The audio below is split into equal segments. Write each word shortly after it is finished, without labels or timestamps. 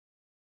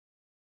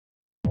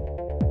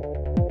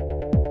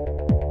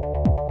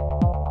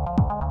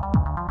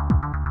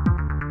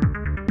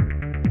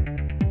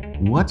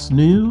What's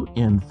new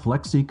in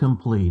Flexi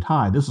Complete?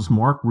 Hi, this is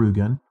Mark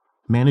Rugen,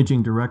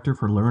 Managing Director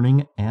for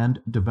Learning and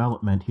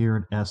Development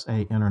here at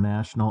SA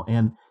International,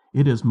 and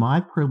it is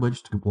my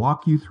privilege to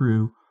walk you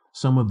through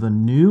some of the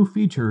new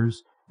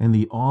features in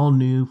the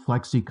all-new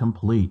Flexi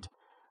Complete.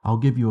 I'll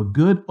give you a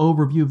good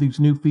overview of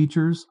these new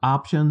features,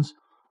 options,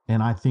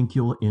 and I think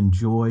you'll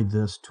enjoy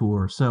this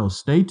tour. So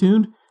stay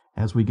tuned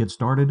as we get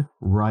started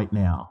right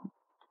now.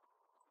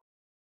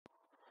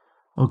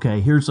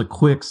 Okay, here's a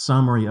quick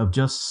summary of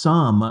just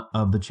some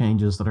of the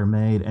changes that are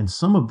made, and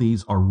some of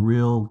these are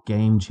real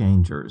game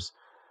changers.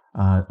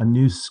 A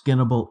new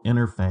skinnable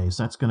interface,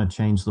 that's going to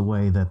change the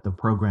way that the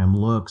program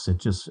looks. It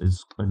just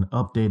is an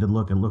updated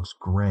look. It looks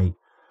great.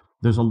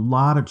 There's a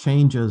lot of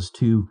changes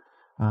to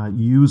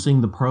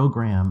using the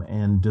program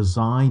and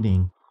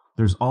designing.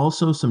 There's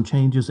also some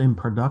changes in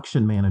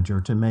Production Manager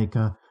to make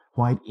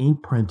white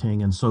ink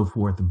printing and so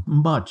forth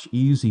much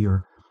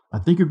easier. I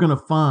think you're going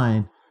to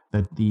find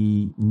that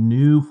the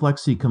new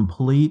Flexi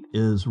Complete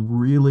is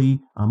really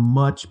a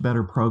much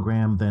better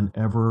program than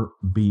ever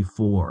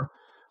before.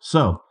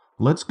 So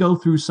let's go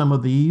through some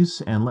of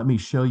these and let me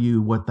show you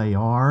what they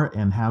are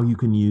and how you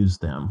can use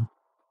them.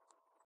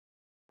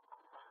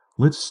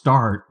 Let's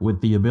start with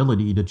the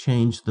ability to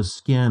change the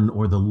skin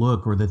or the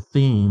look or the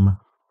theme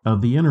of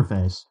the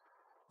interface.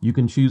 You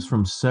can choose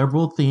from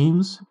several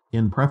themes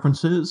in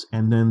Preferences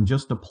and then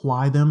just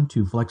apply them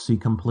to Flexi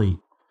Complete.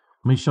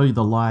 Let me show you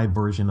the live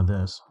version of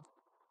this.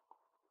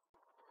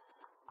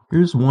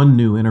 Here's one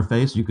new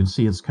interface. You can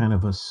see it's kind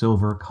of a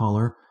silver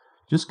color.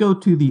 Just go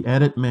to the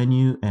Edit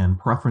menu and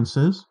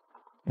Preferences,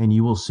 and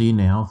you will see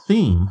now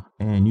Theme.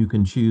 And you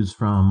can choose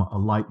from a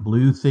light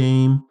blue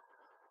theme,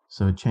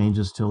 so it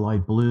changes to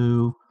light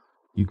blue.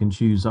 You can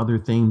choose other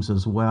themes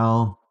as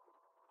well.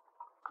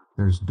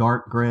 There's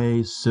dark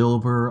gray,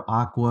 silver,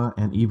 aqua,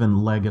 and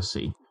even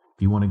legacy,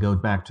 if you want to go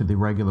back to the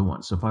regular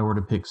one. So if I were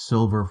to pick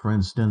silver, for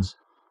instance,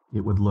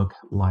 it would look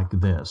like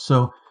this.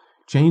 So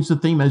change the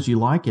theme as you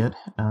like it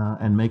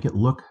and make it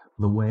look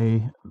the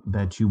way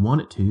that you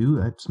want it to.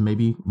 That's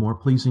maybe more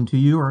pleasing to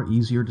you or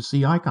easier to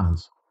see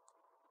icons.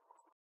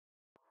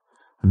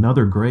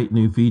 Another great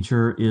new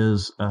feature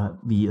is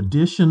the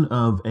addition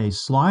of a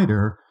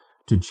slider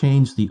to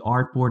change the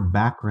artboard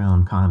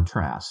background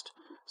contrast.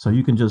 So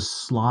you can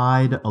just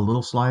slide a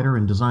little slider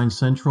in Design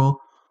Central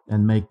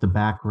and make the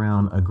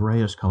background a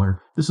grayish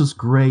color. This is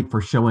great for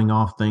showing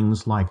off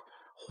things like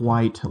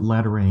white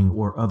lettering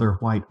or other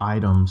white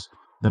items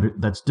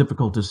that's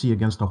difficult to see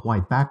against a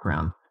white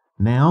background.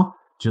 Now,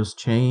 just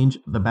change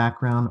the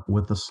background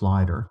with the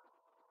slider.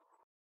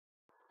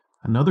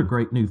 Another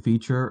great new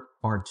feature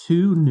are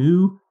two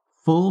new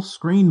full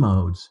screen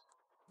modes,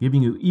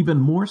 giving you even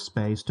more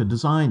space to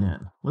design in.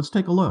 Let's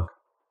take a look.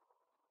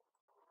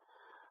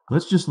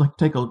 Let's just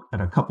take a look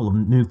at a couple of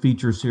new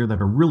features here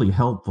that are really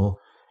helpful.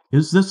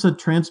 Is this a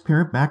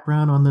transparent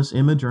background on this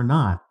image or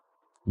not?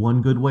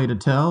 One good way to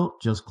tell,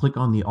 just click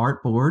on the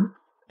artboard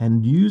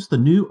and use the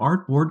new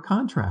Artboard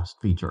Contrast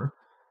feature.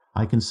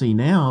 I can see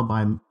now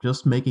by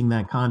just making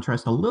that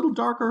contrast a little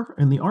darker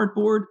in the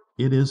artboard,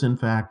 it is in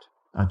fact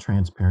a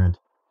transparent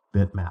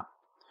bitmap.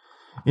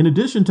 In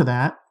addition to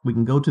that, we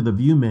can go to the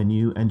View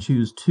menu and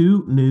choose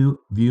two new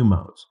view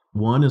modes.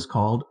 One is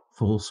called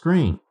Full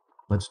Screen.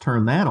 Let's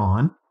turn that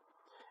on,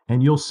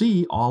 and you'll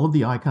see all of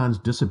the icons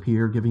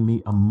disappear, giving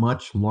me a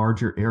much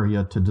larger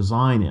area to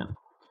design in.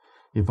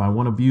 If I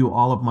want to view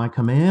all of my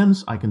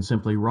commands, I can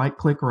simply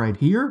right-click right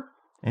here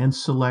and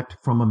select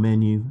from a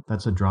menu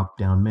that's a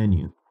drop-down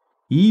menu.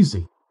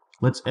 Easy.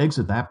 Let's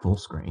exit that full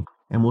screen,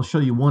 and we'll show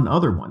you one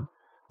other one.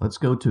 Let's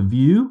go to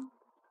View,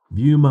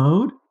 View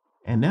Mode,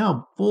 and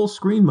now Full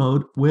Screen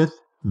Mode with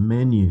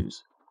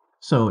Menus.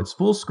 So it's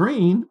full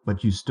screen,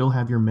 but you still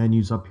have your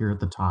menus up here at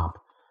the top.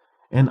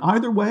 And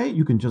either way,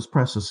 you can just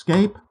press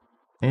Escape,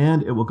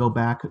 and it will go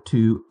back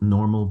to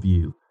normal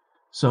view.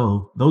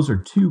 So those are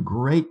two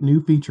great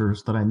new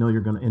features that I know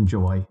you're going to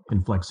enjoy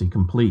in Flexi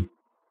Complete.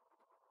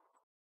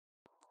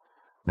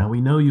 Now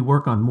we know you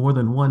work on more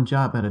than one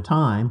job at a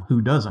time.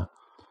 Who doesn't?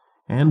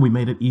 And we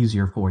made it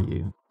easier for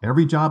you.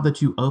 Every job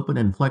that you open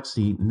in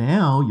Flexi,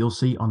 now you'll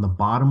see on the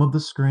bottom of the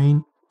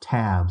screen,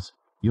 tabs.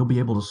 You'll be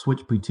able to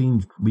switch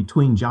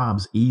between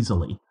jobs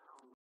easily.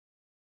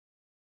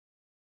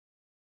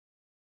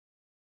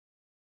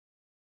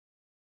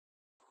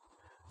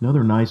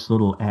 Another nice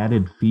little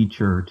added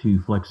feature to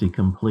Flexi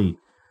Complete.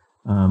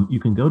 You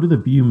can go to the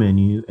View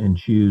menu and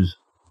choose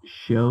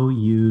Show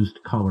Used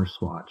Color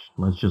Swatch.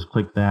 Let's just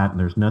click that, and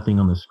there's nothing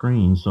on the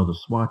screen, so the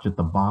swatch at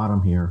the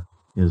bottom here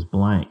is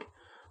blank.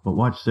 But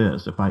watch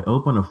this. If I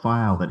open a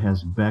file that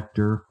has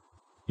vector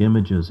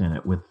images in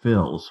it with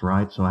fills,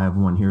 right? So I have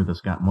one here that's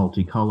got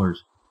multicolors.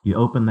 You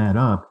open that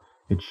up,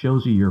 it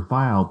shows you your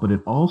file, but it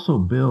also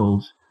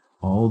builds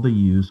all the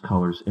used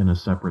colors in a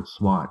separate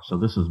swatch. So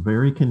this is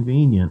very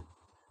convenient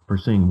for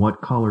seeing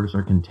what colors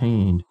are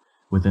contained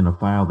within a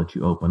file that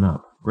you open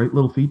up. Great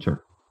little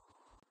feature.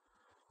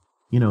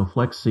 You know,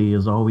 Flexi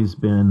has always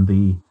been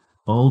the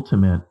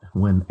ultimate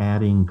when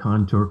adding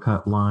contour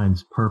cut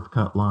lines, perf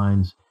cut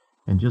lines,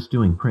 and just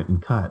doing print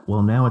and cut.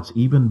 Well, now it's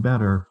even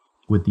better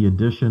with the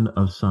addition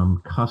of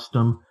some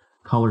custom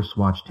color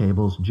swatch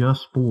tables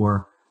just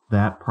for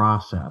that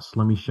process.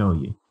 Let me show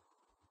you.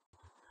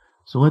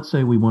 So let's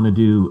say we want to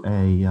do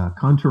a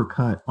contour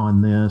cut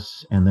on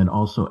this and then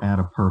also add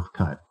a perf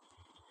cut.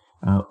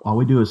 All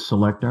we do is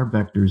select our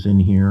vectors in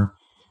here,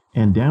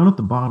 and down at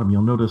the bottom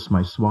you'll notice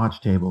my swatch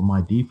table,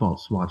 my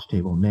default swatch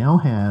table, now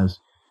has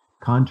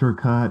contour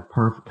cut,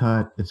 perf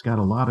cut. It's got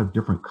a lot of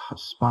different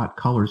spot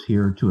colors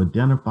here to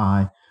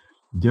identify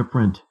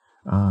different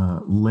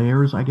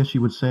layers, I guess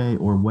you would say,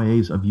 or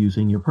ways of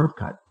using your perf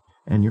cut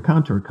and your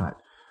contour cut.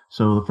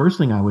 So the first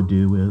thing I would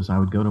do is I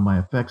would go to my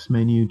effects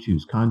menu,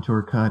 choose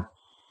contour cut.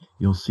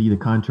 You'll see the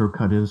contour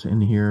cut is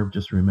in here.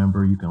 Just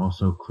remember, you can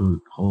also include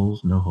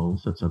holes, no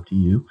holes, that's up to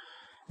you.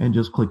 And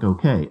just click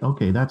OK.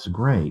 Okay, that's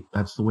great.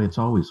 That's the way it's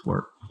always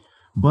worked.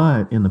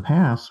 But in the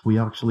past, we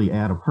actually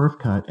add a perf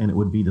cut and it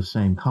would be the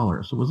same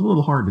color. So it was a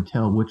little hard to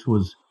tell which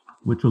was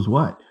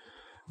what.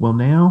 Well,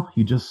 now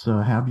you just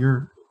have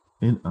your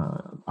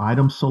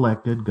item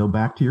selected, go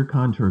back to your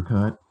contour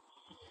cut,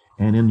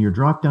 and in your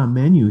drop-down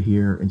menu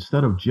here,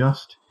 instead of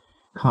just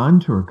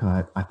contour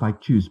cut, if I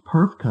choose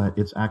perf cut,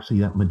 it's actually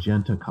that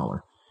magenta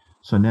color.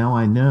 So now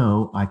I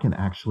know I can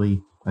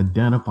actually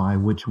identify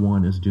which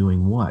one is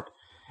doing what.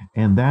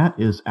 And that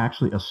is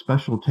actually a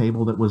special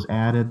table that was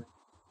added.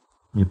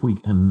 If we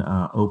can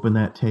open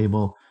that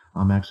table,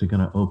 I'm actually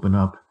going to open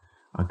up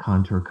a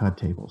contour cut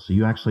table. So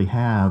you actually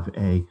have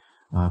a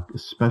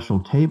special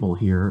table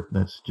here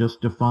that's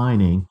just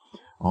defining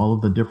all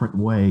of the different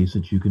ways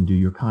that you can do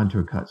your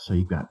contour cuts. So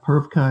you've got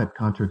perf cut,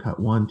 contour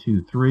cut 1,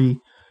 2, 3,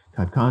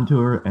 cut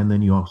contour, and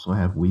then you also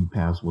have weed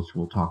paths, which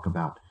we'll talk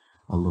about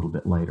a little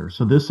bit later.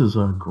 So this is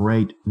a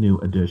great new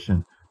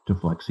addition to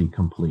Flexi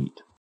Complete.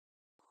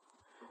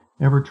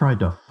 Ever tried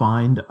to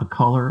find a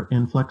color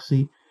in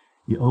Flexi?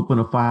 You open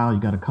a file, you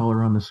got a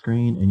color on the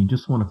screen, and you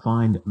just want to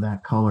find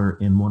that color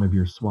in one of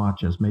your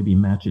swatches, maybe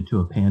match it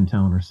to a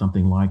Pantone or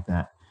something like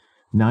that.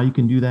 Now you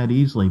can do that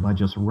easily by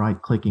just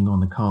right-clicking on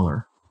the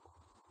color.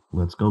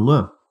 Let's go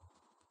look.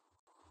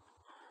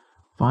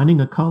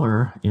 Finding a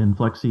color in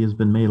Flexi has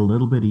been made a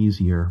little bit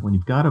easier. When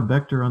you've got a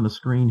vector on the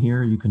screen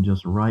here, you can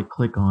just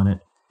right-click on it,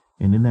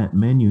 and in that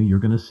menu, you're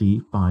going to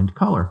see Find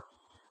Color.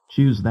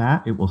 Choose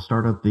that. It will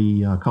start up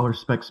the Color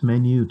Specs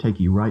menu, take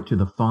you right to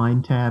the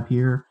Find tab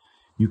here.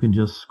 You can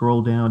just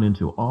scroll down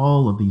into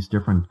all of these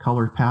different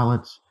color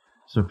palettes.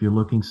 So if you're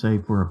looking, say,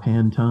 for a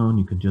Pantone,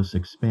 you could just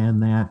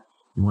expand that.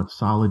 You want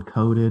solid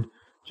coated,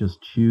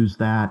 just choose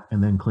that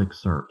and then click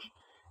search.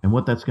 And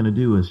what that's going to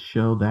do is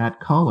show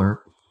that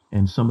color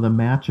and some of the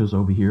matches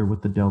over here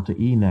with the delta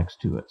E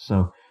next to it.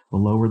 So the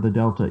lower the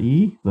delta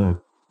E,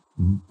 the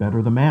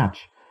better the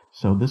match.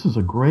 So this is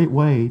a great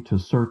way to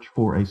search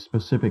for a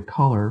specific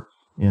color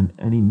in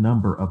any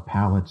number of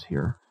palettes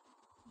here.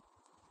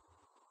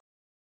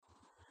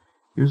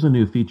 Here's a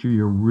new feature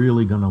you're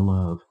really going to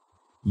love.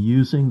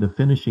 Using the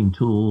finishing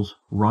tools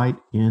right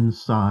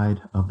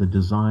inside of the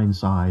design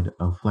side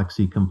of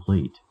Flexi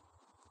Complete.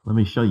 Let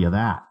me show you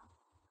that.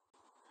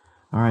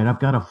 All right, I've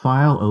got a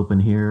file open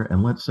here,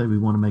 and let's say we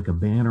want to make a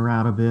banner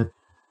out of it,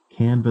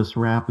 canvas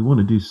wrap, we want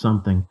to do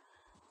something.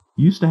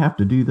 Used to have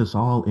to do this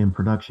all in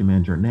Production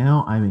Manager.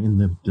 Now I'm in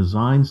the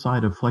design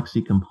side of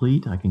Flexi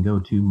Complete. I can go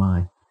to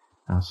my,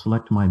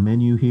 select my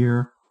menu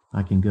here.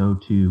 I can go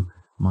to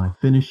my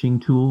finishing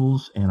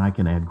tools, and I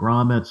can add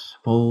grommets,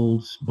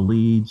 folds,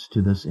 bleeds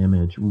to this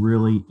image.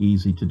 Really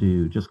easy to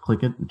do. Just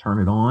click it and turn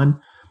it on.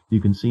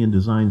 You can see in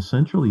Design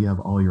Central, you have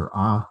all your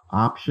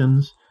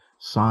options,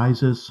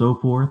 sizes, so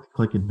forth.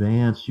 Click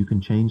Advanced. You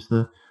can change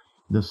the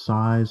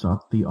size,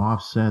 the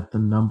offset, the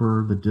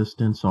number, the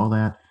distance, all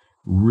that.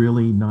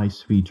 Really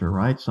nice feature,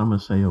 right? So I'm going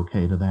to say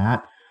OK to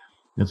that.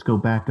 Let's go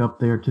back up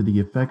there to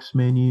the Effects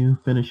menu,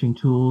 Finishing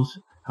Tools.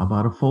 How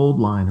about a fold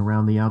line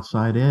around the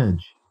outside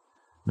edge?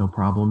 No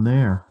problem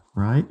there,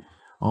 right?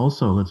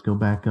 Also, let's go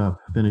back up,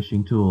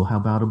 Finishing Tool. How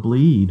about a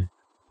bleed?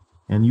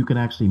 And you can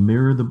actually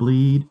mirror the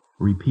bleed,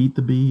 repeat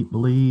the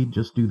bleed,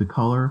 just do the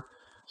color.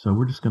 So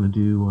we're just going to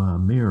do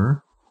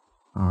mirror.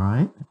 All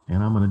right,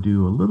 and I'm going to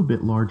do a little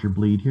bit larger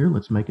bleed here.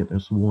 Let's make it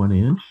just 1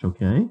 inch,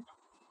 okay?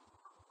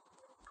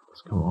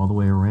 Let's go all the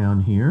way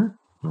around here.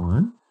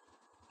 One.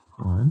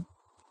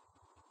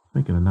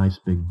 Make it a nice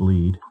big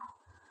bleed.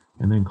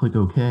 And then click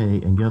OK,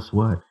 and guess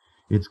what?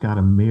 It's got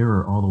a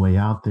mirror all the way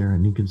out there,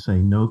 and you can say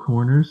no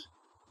corners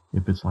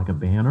if it's like a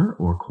banner,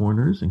 or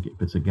corners and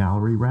if it's a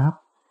gallery wrap.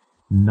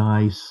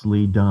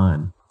 Nicely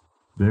done.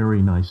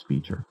 Very nice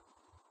feature.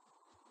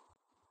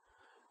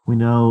 We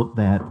know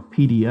that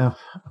PDF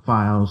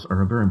files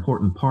are a very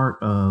important part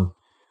of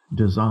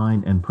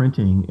design and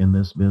printing in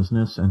this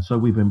business, and so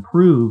we've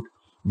improved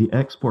the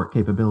export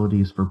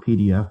capabilities for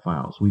PDF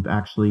files. We've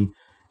actually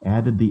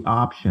added the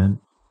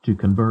option to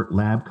convert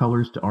lab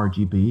colors to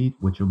RGB,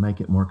 which will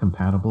make it more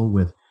compatible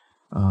with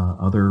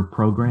other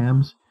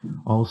programs.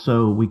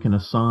 Also, we can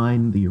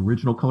assign the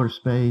original color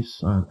space,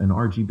 an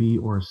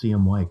RGB or a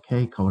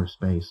CMYK color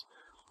space,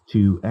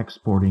 to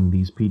exporting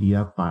these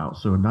PDF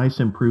files. So a nice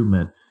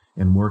improvement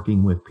in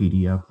working with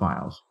PDF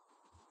files.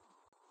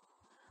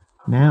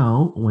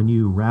 Now, when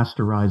you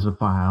rasterize a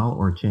file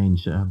or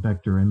change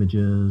vector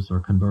images or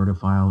convert a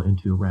file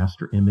into a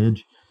raster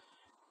image,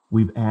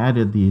 we've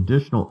added the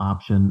additional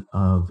option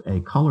of a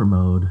color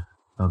mode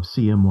of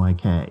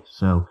CMYK.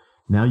 So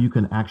now you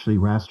can actually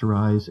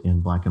rasterize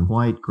in black and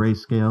white,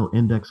 grayscale,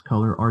 index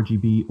color,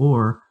 RGB,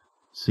 or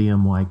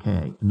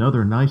CMYK.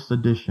 Another nice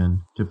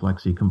addition to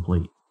Flexi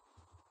Complete.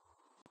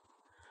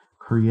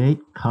 Create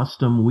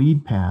custom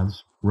weed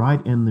paths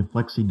right in the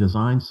Flexi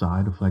Design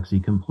side of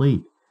Flexi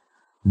Complete.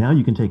 Now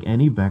you can take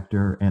any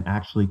vector and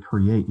actually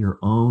create your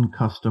own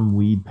custom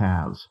weed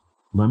paths.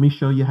 Let me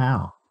show you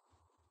how.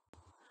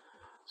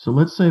 So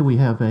let's say we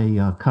have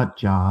a cut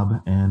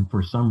job, and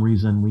for some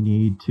reason we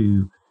need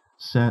to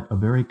set a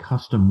very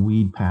custom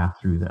weed path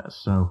through this.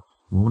 So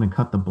we want to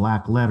cut the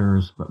black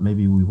letters, but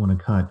maybe we want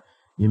to cut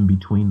in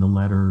between the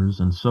letters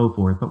and so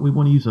forth, but we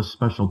want to use a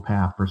special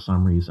path for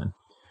some reason.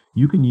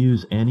 You can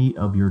use any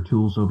of your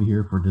tools over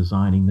here for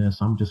designing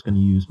this. I'm just going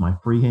to use my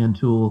freehand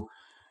tool,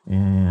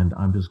 and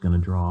I'm just going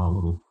to draw a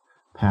little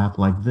path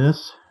like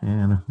this,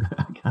 and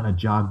I kind of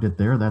jogged it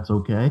there. That's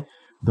okay.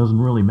 Doesn't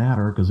really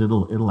matter because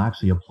it'll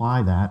actually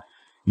apply that.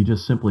 You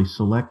just simply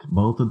select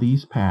both of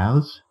these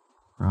paths,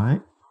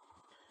 right?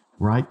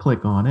 Right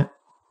click on it,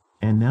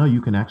 and now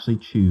you can actually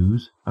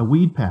choose a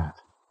weed path.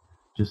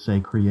 Just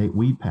say create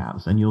weed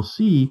paths, and you'll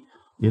see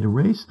it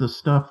erased the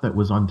stuff that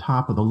was on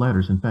top of the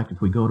letters. In fact, if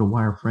we go to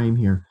wireframe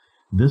here,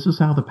 this is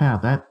how the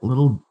path, that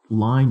little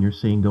line you're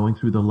seeing going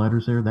through the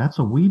letters there, that's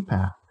a weed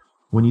path.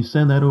 When you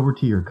send that over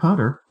to your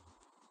cutter,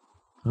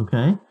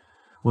 okay,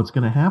 what's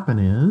going to happen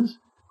is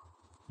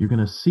you're going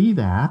to see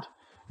that,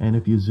 and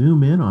if you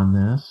zoom in on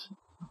this,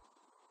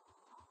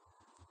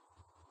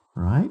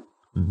 right,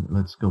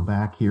 let's go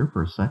back here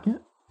for a second.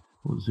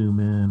 We'll zoom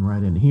in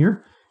right in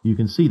here. You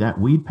can see that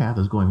weed path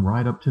is going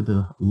right up to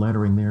the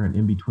lettering there and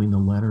in between the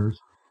letters.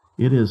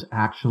 It is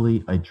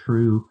actually a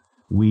true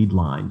weed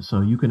line.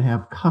 So you can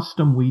have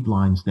custom weed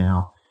lines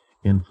now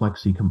in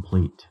Flexi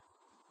Complete.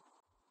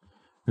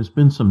 There's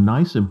been some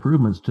nice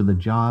improvements to the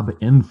job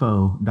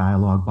info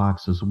dialog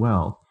box as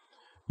well.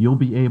 You'll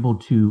be able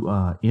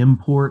to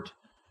import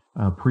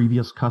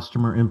previous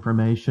customer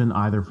information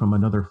either from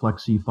another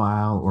Flexi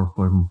file or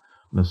from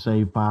the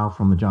save file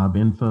from the job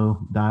info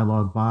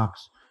dialog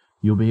box.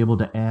 You'll be able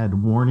to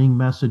add warning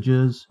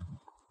messages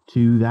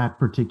to that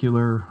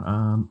particular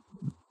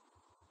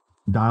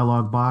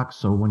dialog box.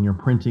 So when you're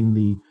printing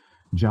the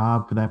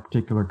job for that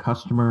particular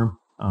customer,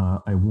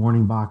 a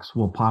warning box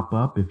will pop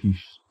up if you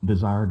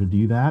desire to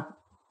do that.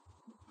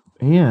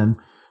 And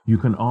you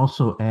can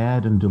also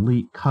add and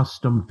delete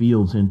custom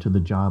fields into the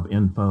job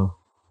info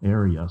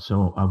area.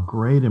 So a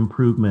great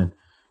improvement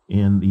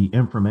in the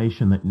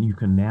information that you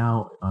can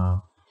now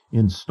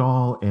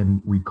install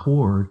and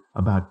record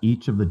about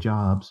each of the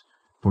jobs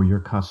for your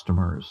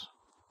customers.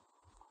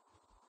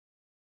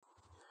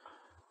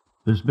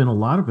 There's been a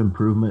lot of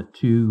improvement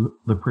to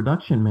the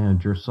production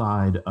manager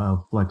side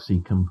of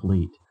Flexi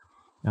Complete.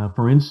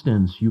 For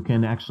instance, you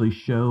can actually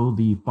show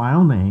the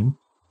file name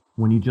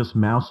when you just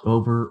mouse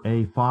over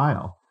a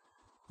file.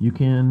 You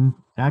can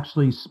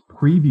actually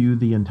preview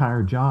the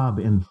entire job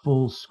in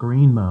full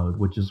screen mode,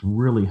 which is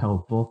really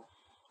helpful.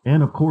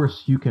 And of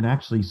course, you can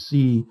actually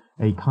see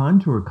a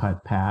contour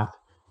cut path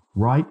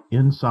right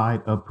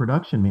inside of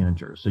Production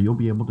Manager. So you'll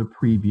be able to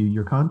preview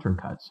your contour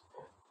cuts.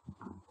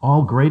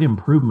 All great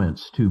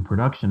improvements to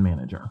Production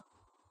Manager.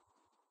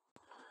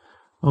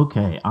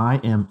 Okay, I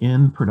am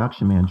in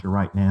Production Manager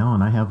right now,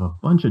 and I have a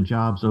bunch of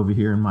jobs over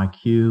here in my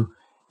queue.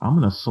 I'm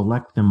going to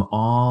select them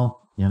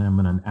all, and I'm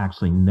going to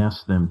actually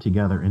nest them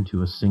together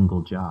into a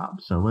single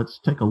job. So let's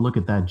take a look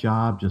at that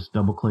job. Just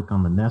double click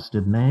on the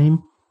nested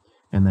name,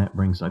 and that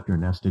brings up your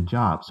nested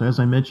job. So as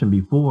I mentioned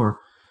before,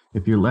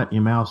 if you let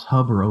your mouse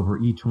hover over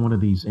each one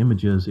of these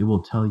images, it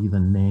will tell you the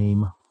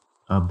name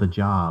of the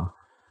job.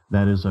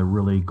 That is a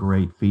really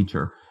great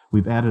feature.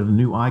 We've added a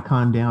new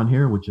icon down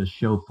here, which is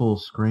show full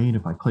screen.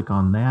 If I click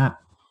on that,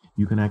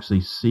 you can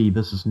actually see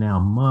this is now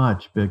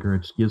much bigger.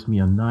 It gives me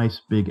a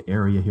nice big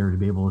area here to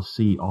be able to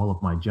see all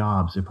of my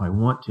jobs if I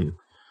want to.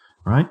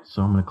 Right?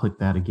 So I'm going to click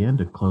that again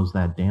to close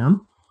that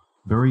down.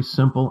 Very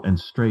simple and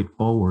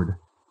straightforward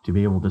to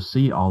be able to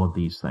see all of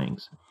these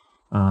things.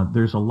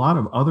 There's a lot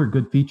of other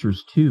good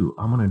features too.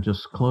 I'm going to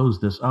just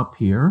close this up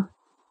here.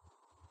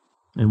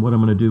 And what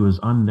I'm going to do is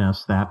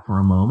unnest that for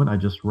a moment. I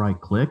just right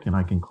click and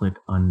I can click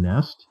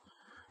unnest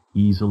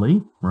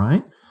easily,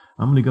 right?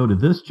 I'm going to go to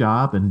this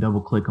job and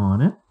double click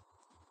on it.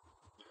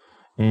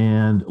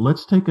 And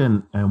let's take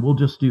and we'll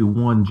just do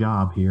one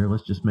job here.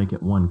 Let's just make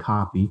it one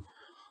copy.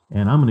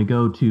 And I'm going to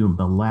go to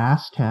the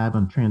last tab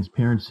on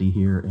transparency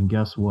here. And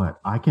guess what?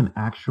 I can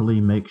actually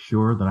make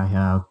sure that I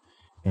have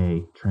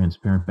a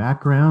transparent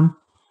background.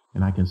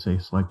 And I can say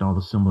select all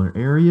the similar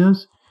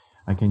areas.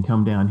 I can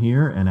come down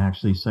here and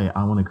actually say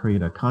I want to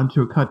create a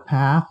contour cut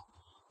path,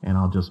 and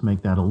I'll just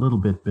make that a little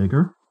bit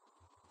bigger.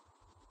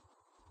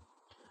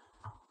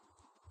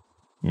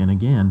 And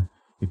again,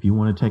 if you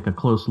want to take a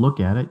close look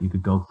at it, you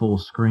could go full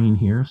screen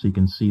here so you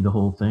can see the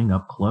whole thing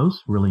up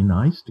close. Really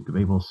nice to be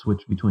able to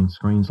switch between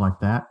screens like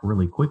that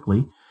really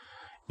quickly.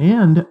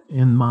 And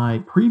in my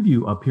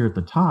preview up here at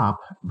the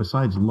top,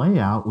 besides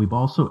layout, we've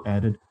also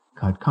added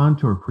cut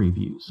contour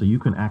preview. So you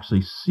can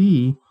actually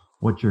see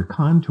what your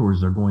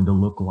contours are going to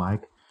look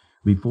like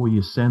before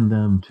you send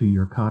them to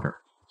your cutter.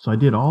 So I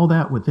did all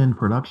that within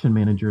Production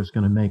Manager. It's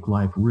going to make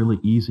life really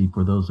easy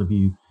for those of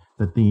you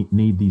that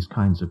need these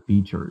kinds of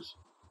features.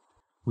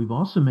 We've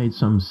also made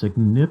some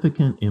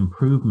significant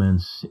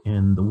improvements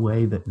in the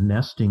way that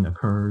nesting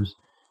occurs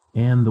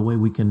and the way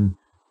we can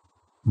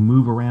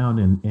move around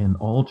and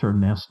alter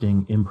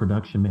nesting in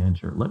Production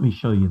Manager. Let me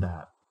show you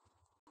that.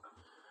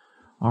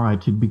 All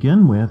right, to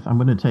begin with, I'm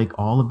going to take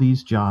all of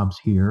these jobs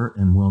here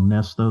and we'll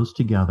nest those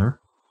together.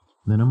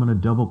 Then I'm going to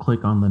double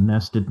click on the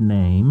nested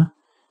name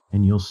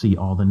and you'll see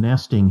all the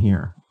nesting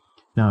here.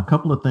 Now, a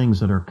couple of things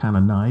that are kind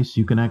of nice.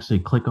 You can actually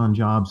click on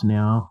jobs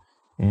now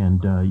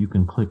and you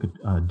can click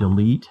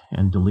delete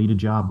and delete a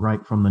job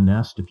right from the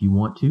nest if you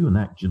want to, and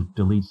that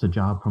deletes the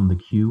job from the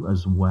queue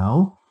as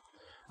well.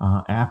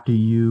 After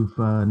you've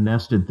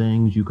nested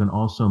things, you can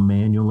also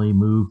manually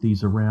move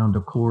these around,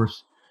 of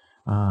course,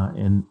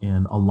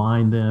 and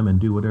align them and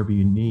do whatever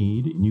you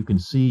need. And you can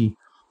see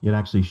it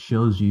actually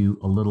shows you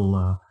a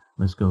little,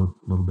 let's go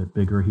a little bit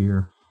bigger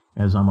here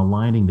as I'm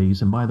aligning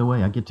these. And by the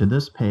way, I get to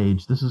this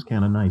page. This is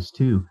kind of nice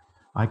too.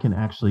 I can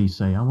actually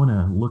say, I want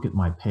to look at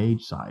my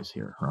page size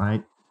here,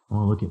 right? I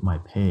want to look at my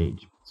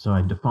page. So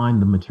I define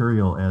the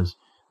material as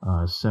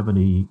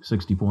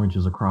 64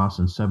 inches across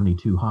and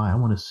 72 high. I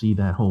want to see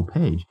that whole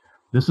page.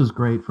 This is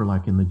great for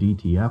like in the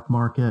DTF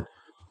market,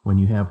 when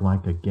you have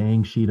like a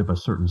gang sheet of a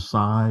certain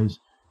size,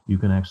 you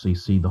can actually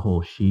see the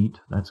whole sheet.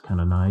 That's kind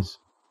of nice.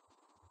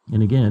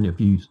 And again, if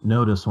you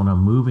notice when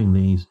I'm moving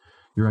these,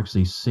 you're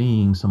actually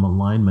seeing some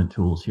alignment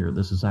tools here.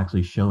 This is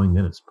actually showing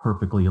that it's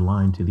perfectly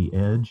aligned to the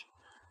edge.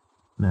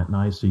 Isn't that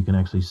nice? So you can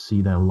actually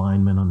see that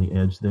alignment on the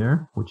edge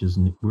there, which is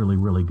really,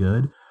 really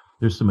good.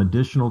 There's some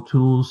additional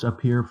tools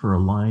up here for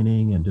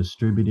aligning and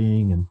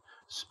distributing and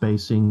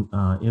spacing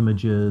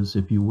images,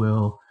 if you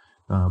will.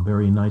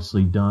 Very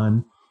nicely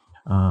done.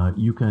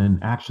 You can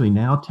actually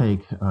now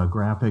take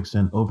graphics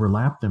and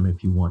overlap them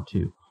if you want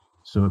to.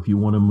 So if you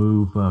want to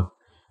move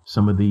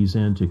some of these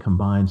in to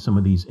combine some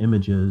of these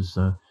images,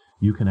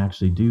 you can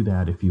actually do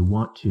that if you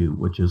want to,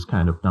 which is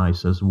kind of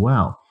nice as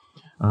well.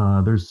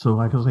 So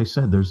like as I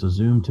said, there's a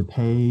zoom to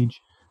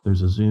page,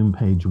 there's a zoom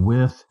page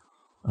width.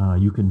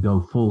 You can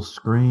go full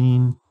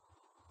screen.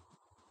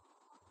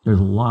 There's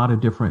a lot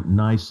of different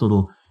nice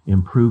little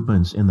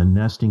improvements in the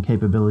nesting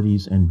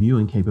capabilities and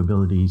viewing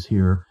capabilities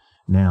here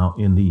now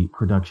in the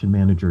Production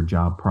Manager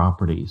job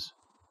properties.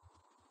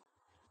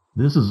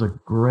 This is a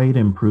great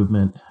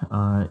improvement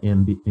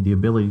in the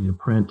ability to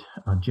print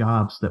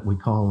jobs that we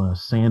call a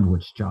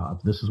sandwich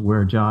job. This is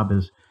where a job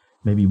is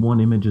maybe one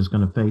image is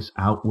going to face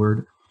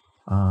outward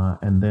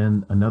and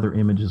then another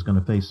image is going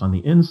to face on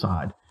the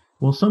inside.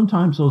 Well,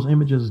 sometimes those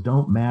images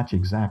don't match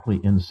exactly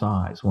in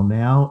size. Well,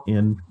 now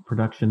in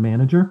Production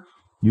Manager,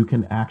 you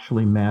can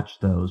actually match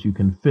those. You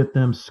can fit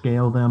them,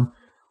 scale them,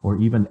 or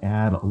even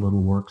add a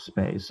little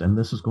workspace. And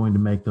this is going to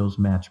make those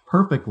match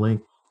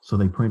perfectly so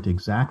they print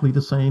exactly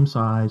the same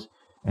size,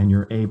 and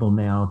you're able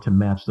now to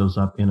match those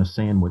up in a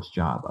sandwich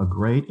job. A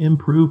great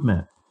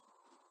improvement.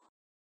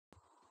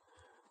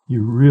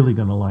 You're really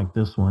going to like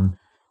this one.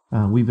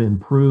 We've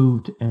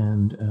improved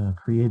and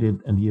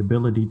created the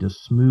ability to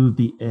smooth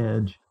the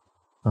edge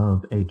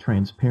of a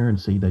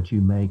transparency that you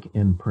make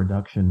in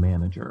Production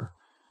Manager.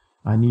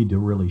 I need to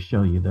really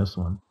show you this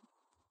one.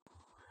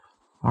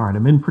 All right,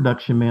 I'm in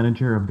Production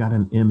Manager. I've got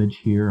an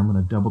image here. I'm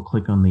going to double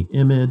click on the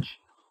image,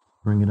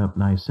 bring it up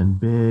nice and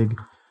big.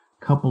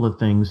 Couple of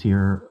things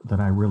here that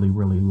I really,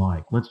 really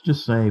like. Let's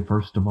just say,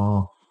 first of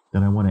all,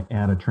 that I want to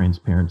add a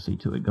transparency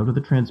to it. Go to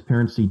the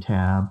Transparency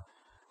tab,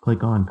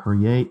 click on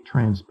Create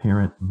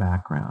Transparent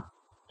Background.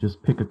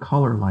 Just pick a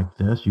color like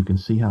this. You can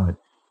see how it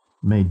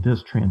made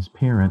this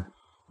transparent.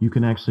 You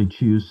can actually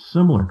choose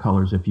similar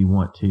colors if you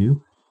want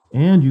to.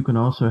 And you can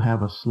also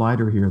have a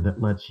slider here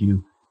that lets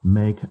you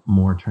make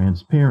more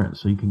transparent.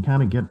 So you can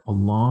kind of get a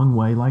long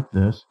way like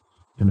this.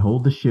 You can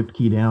hold the Shift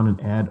key down and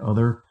add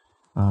other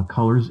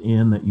colors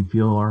in that you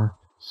feel are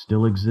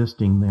still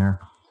existing there.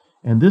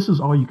 And this is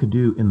all you could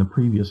do in the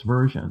previous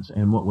versions.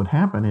 And what would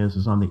happen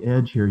is on the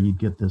edge here, you'd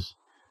get this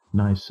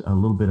nice, a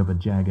little bit of a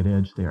jagged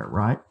edge there,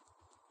 right?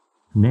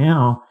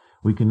 Now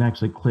we can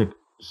actually click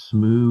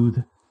smooth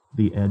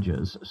the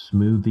edges,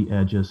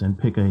 and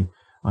pick a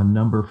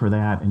number for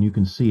that, and you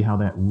can see how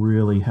that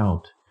really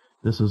helped.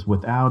 This is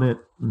without it,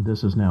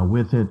 this is now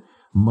with it,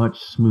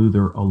 much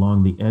smoother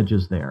along the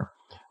edges there.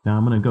 Now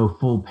I'm going to go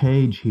full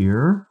page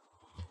here,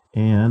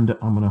 and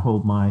I'm going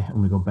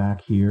to go back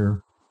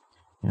here,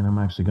 and I'm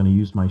actually going to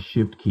use my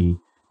Shift key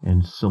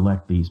and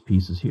select these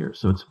pieces here.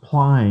 So it's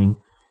applying,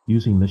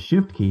 using the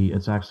Shift key,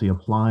 it's actually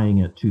applying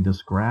it to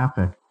this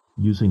graphic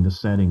using the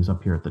settings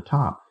up here at the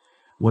top.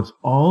 What's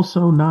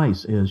also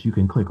nice is you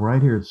can click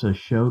right here. It says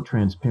Show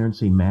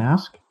Transparency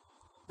Mask.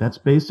 That's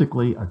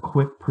basically a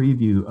quick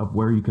preview of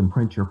where you can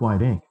print your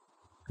white ink.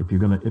 If you're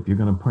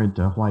gonna print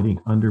a white ink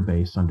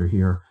underbase under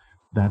here,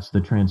 that's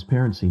the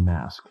transparency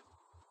mask.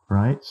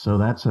 right? So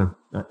that's a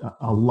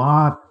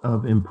lot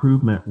of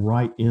improvement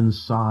right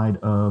inside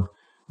of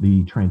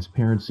the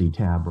transparency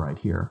tab right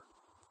here.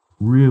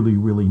 Really,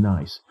 really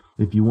nice.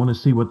 If you want to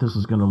see what this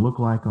is going to look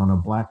like on a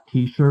black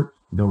t-shirt,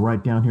 go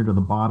right down here to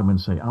the bottom and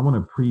say, I want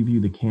to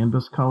preview the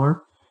canvas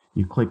color.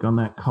 You click on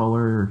that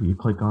color, you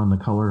click on the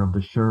color of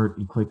the shirt,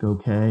 you click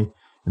OK,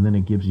 and then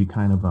it gives you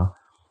kind of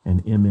an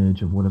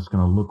image of what it's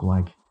going to look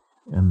like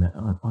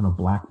on a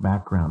black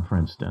background, for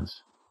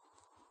instance.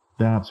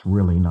 That's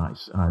really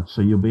nice.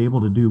 So you'll be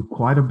able to do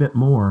quite a bit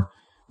more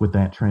with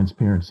that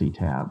transparency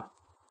tab.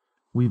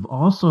 We've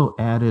also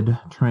added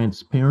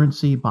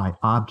transparency by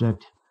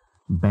object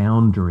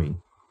boundary,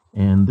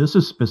 and this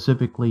is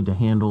specifically to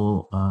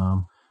handle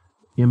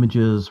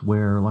images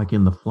where, like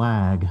in the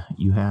flag,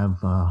 you have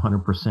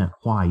 100%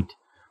 white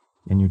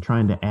and you're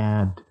trying to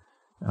add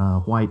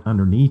white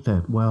underneath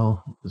it.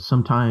 Well,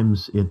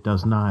 sometimes it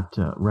does not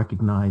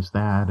recognize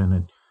that, and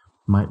it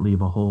might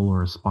leave a hole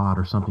or a spot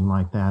or something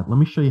like that. Let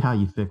me show you how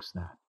you fix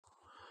that.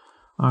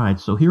 All right,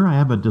 so here I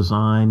have a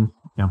design.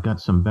 I've got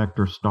some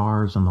vector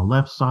stars on the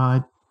left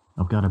side.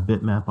 I've got a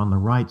bitmap on the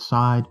right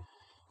side,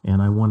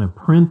 and I want to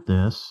print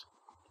this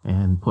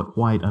and put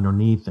white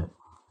underneath it.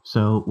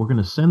 So we're going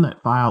to send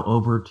that file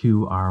over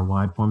to our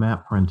wide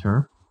format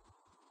printer,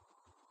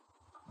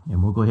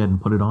 and we'll go ahead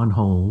and put it on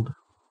hold.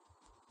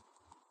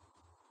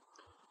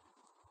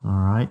 All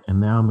right,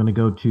 and now I'm going to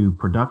go to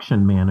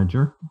Production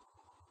Manager.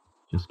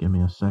 Just give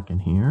me a second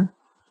here.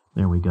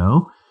 There we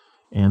go.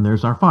 And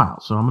there's our file.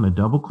 So I'm going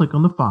to double click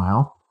on the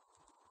file,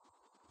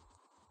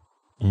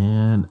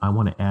 and I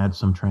want to add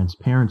some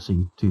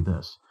transparency to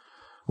this.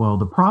 Well,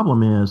 the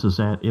problem is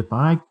that if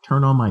I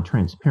turn on my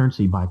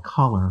transparency by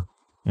color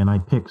and I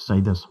pick, say,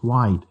 this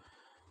white,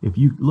 if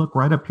you look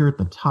right up here at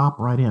the top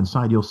right-hand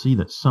side, you'll see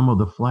that some of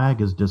the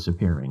flag is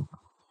disappearing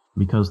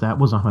because that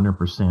was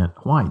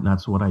 100% white, and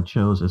that's what I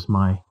chose as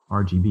my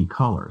RGB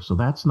color. So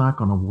that's not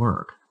going to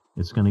work.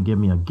 It's going to give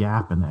me a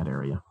gap in that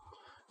area.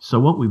 So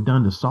what we've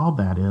done to solve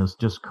that is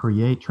just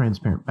create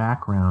transparent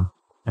background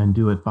and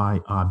do it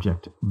by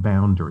object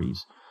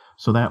boundaries.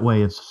 So that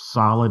way it's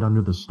solid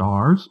under the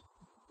stars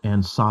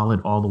and solid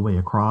all the way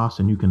across,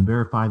 and you can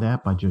verify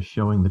that by just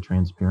showing the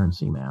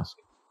transparency mask.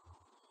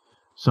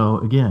 So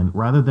again,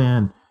 rather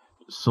than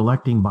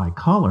selecting by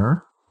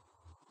color,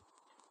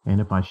 and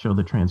if I show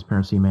the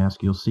transparency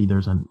mask, you'll see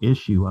there's an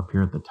issue up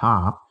here at the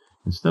top.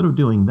 Instead of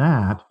doing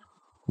that,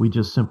 we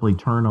just simply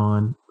turn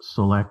on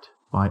select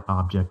by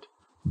object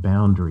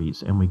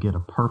boundaries, and we get a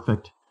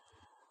perfect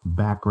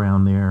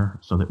background there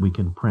so that we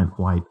can print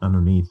white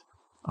underneath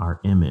our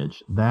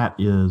image. That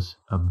is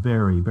a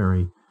very,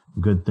 very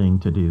good thing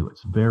to do.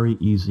 It's very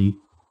easy,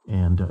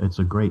 and it's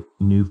a great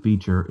new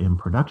feature in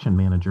Production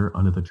Manager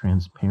under the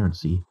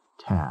Transparency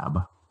tab.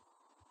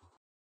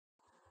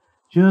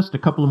 Just a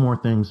couple of more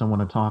things I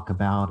want to talk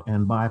about,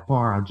 and by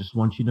far I just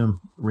want you to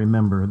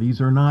remember these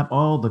are not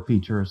all the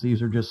features.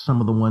 These are just some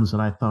of the ones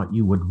that I thought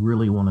you would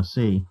really want to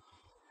see.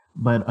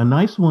 But a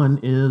nice one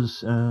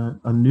is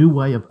a new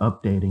way of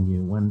updating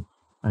you. When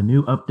a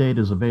new update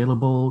is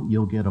available,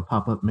 you'll get a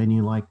pop-up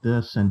menu like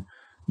this, and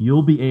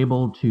you'll be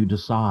able to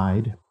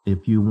decide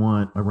if you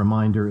want a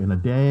reminder in a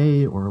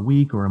day or a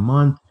week or a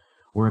month,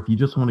 or if you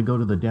just want to go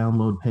to the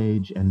download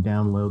page and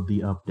download the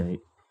update.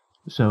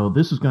 So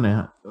this is going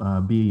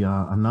to be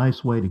a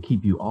nice way to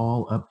keep you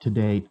all up to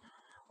date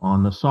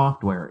on the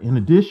software. In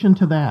addition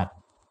to that,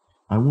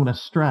 I want to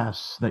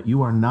stress that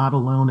you are not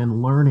alone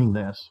in learning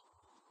this.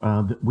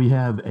 We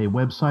have a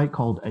website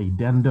called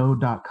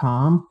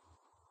adendo.com.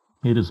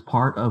 It is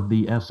part of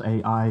the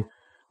SAI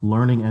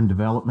Learning and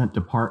Development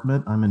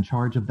Department. I'm in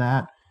charge of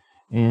that.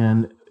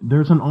 And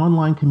there's an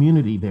online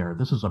community there.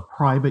 This is a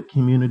private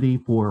community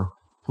for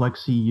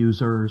Flexi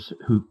users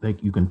who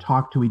you can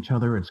talk to each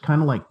other. It's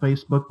kind of like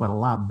Facebook, but a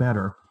lot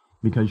better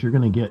because you're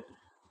going to get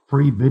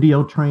free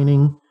video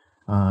training.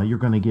 You're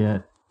going to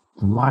get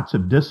lots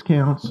of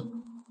discounts.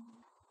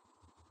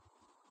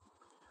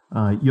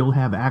 You'll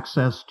have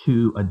access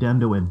to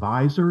Adendo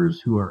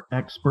advisors who are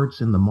experts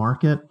in the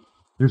market.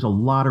 There's a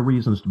lot of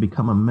reasons to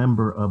become a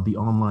member of the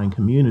online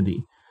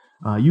community.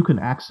 You can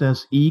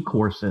access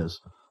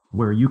e-courses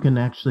where you can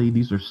actually,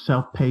 these are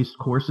self-paced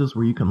courses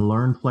where you can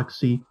learn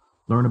Flexi,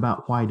 learn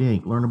about white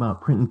ink, learn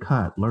about print and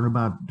cut, learn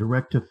about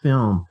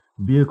direct-to-film,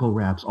 vehicle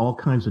wraps, all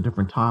kinds of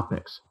different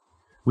topics.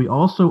 We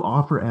also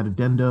offer at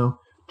Adendo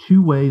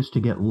 2 ways to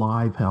get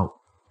live help.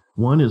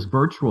 One is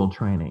virtual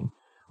training.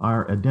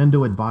 Our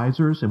Adendo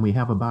advisors, and we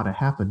have about a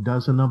half a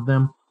dozen of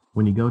them.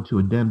 When you go to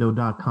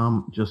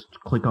adendo.com, just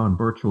click on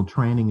virtual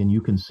training and you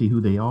can see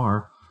who they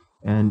are.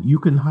 And you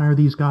can hire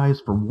these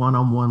guys for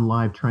one-on-one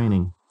live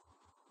training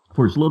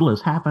for as little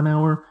as half an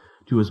hour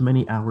to as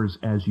many hours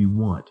as you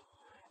want.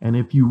 And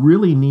if you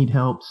really need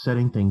help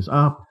setting things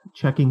up,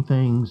 checking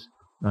things,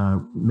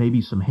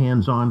 maybe some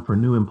hands-on for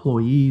new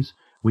employees,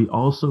 we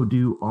also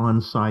do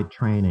on-site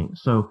training.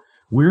 So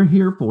we're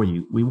here for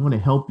you. We want to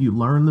help you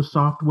learn the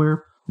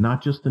software,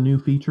 not just the new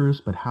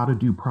features, but how to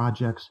do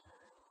projects.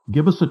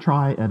 Give us a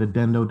try at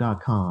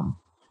adendo.com.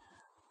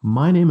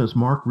 My name is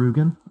Mark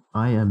Rugen.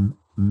 I am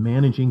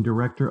Managing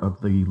Director of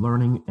the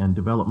Learning and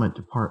Development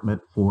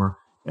Department for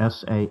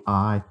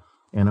SAI,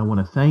 and I want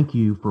to thank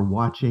you for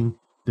watching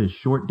this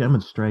short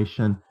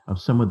demonstration of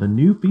some of the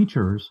new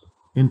features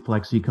in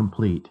Flexi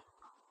Complete.